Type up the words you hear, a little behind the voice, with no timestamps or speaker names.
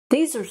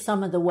These are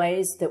some of the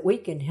ways that we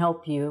can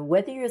help you,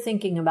 whether you're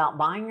thinking about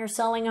buying or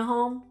selling a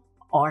home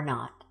or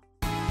not.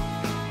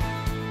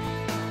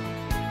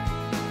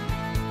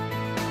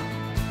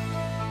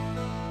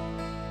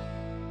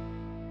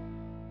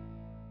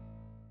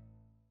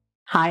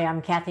 Hi,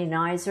 I'm Cathy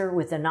Naiser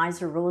with the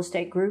Naiser Real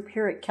Estate Group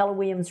here at Keller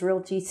Williams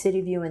Realty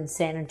City View in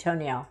San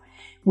Antonio.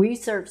 We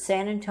serve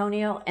San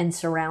Antonio and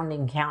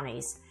surrounding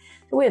counties.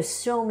 We have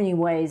so many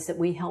ways that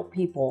we help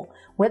people,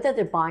 whether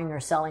they're buying or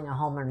selling a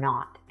home or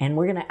not, and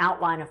we're going to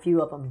outline a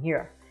few of them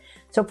here.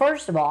 So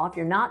first of all, if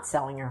you're not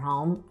selling your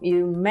home,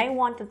 you may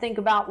want to think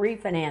about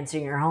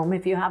refinancing your home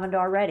if you haven't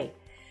already.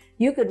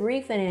 You could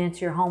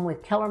refinance your home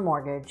with Keller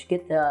Mortgage,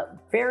 get the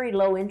very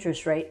low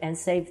interest rate, and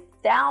save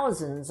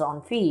thousands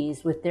on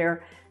fees with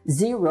their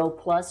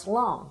 0+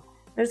 loan.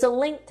 There's a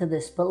link to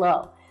this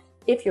below.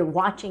 If you're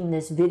watching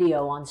this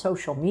video on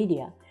social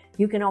media,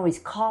 you can always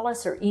call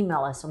us or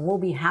email us and we'll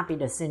be happy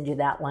to send you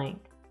that link.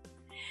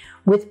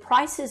 With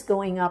prices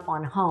going up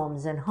on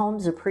homes and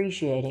homes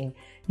appreciating,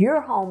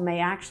 your home may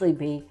actually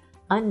be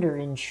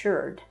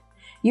underinsured.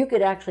 You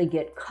could actually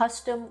get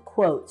custom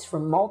quotes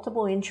from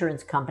multiple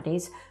insurance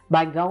companies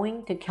by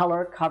going to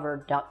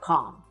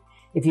kellercovered.com.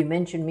 If you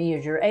mention me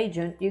as your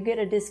agent, you get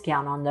a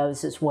discount on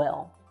those as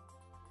well.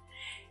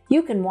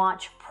 You can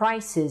watch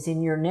prices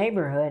in your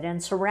neighborhood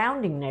and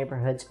surrounding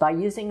neighborhoods by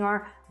using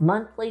our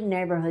monthly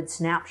neighborhood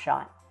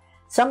snapshot.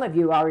 Some of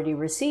you already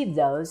received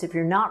those. If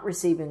you're not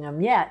receiving them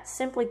yet,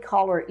 simply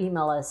call or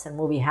email us and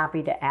we'll be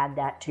happy to add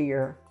that to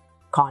your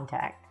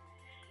contact.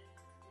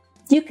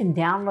 You can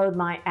download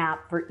my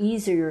app for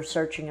easier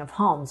searching of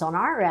homes. On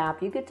our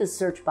app, you get to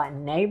search by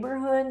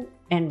neighborhood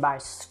and by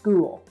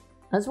school,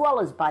 as well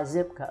as by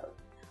zip code.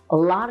 A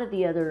lot of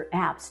the other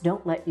apps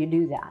don't let you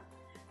do that.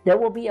 There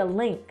will be a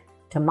link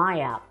to my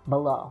app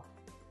below.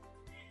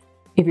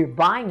 If you're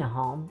buying a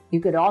home,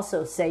 you could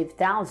also save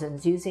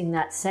thousands using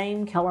that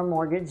same Keller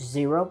Mortgage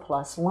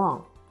 0+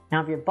 loan.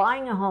 Now, if you're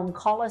buying a home,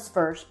 call us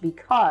first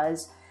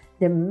because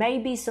there may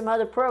be some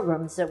other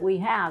programs that we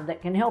have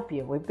that can help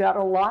you. We've got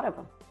a lot of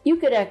them. You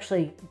could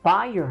actually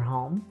buy your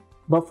home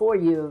before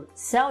you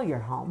sell your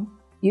home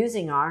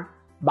using our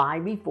Buy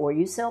Before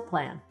You Sell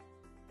plan.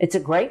 It's a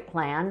great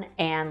plan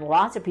and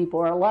lots of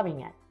people are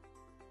loving it.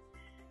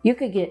 You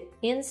could get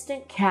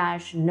instant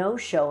cash, no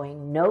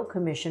showing, no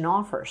commission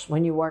offers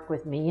when you work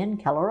with me and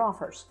Keller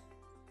Offers.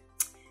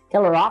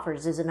 Keller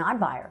Offers is an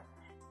iBuyer,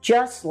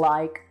 just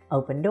like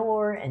Open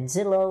Door and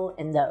Zillow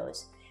and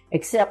those.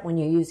 Except when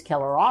you use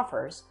Keller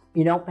Offers,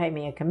 you don't pay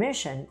me a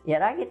commission,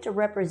 yet I get to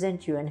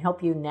represent you and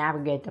help you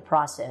navigate the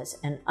process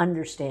and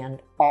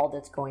understand all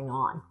that's going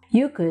on.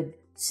 You could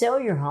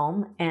sell your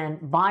home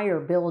and buy or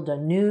build a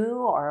new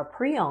or a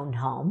pre-owned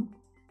home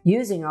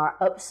using our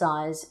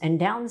upsize and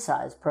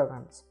downsize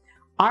programs.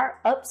 Our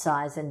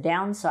upsize and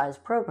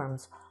downsize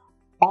programs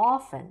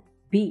often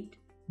beat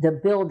the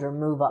builder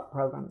move-up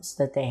programs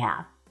that they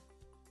have.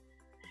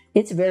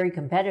 It's very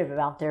competitive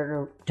out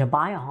there to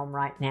buy a home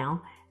right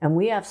now, and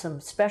we have some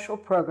special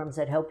programs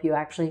that help you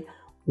actually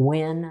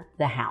win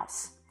the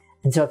house.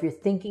 And so if you're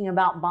thinking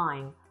about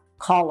buying,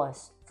 call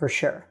us for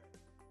sure.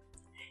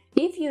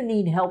 If you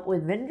need help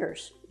with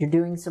vendors, you're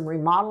doing some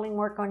remodeling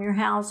work on your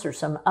house or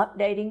some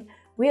updating,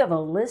 we have a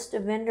list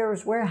of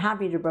vendors we're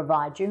happy to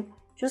provide you.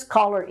 Just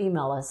call or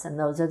email us and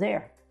those are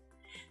there.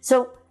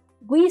 So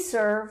we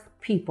serve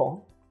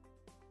people.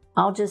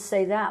 I'll just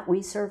say that.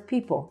 We serve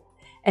people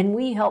and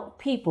we help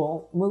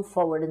people move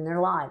forward in their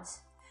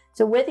lives.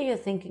 So whether you're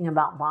thinking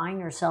about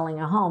buying or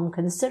selling a home,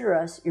 consider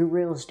us your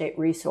real estate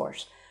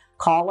resource.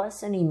 Call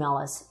us and email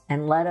us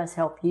and let us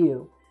help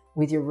you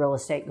with your real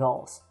estate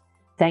goals.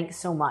 Thanks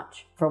so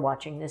much for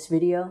watching this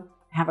video.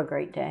 Have a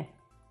great day.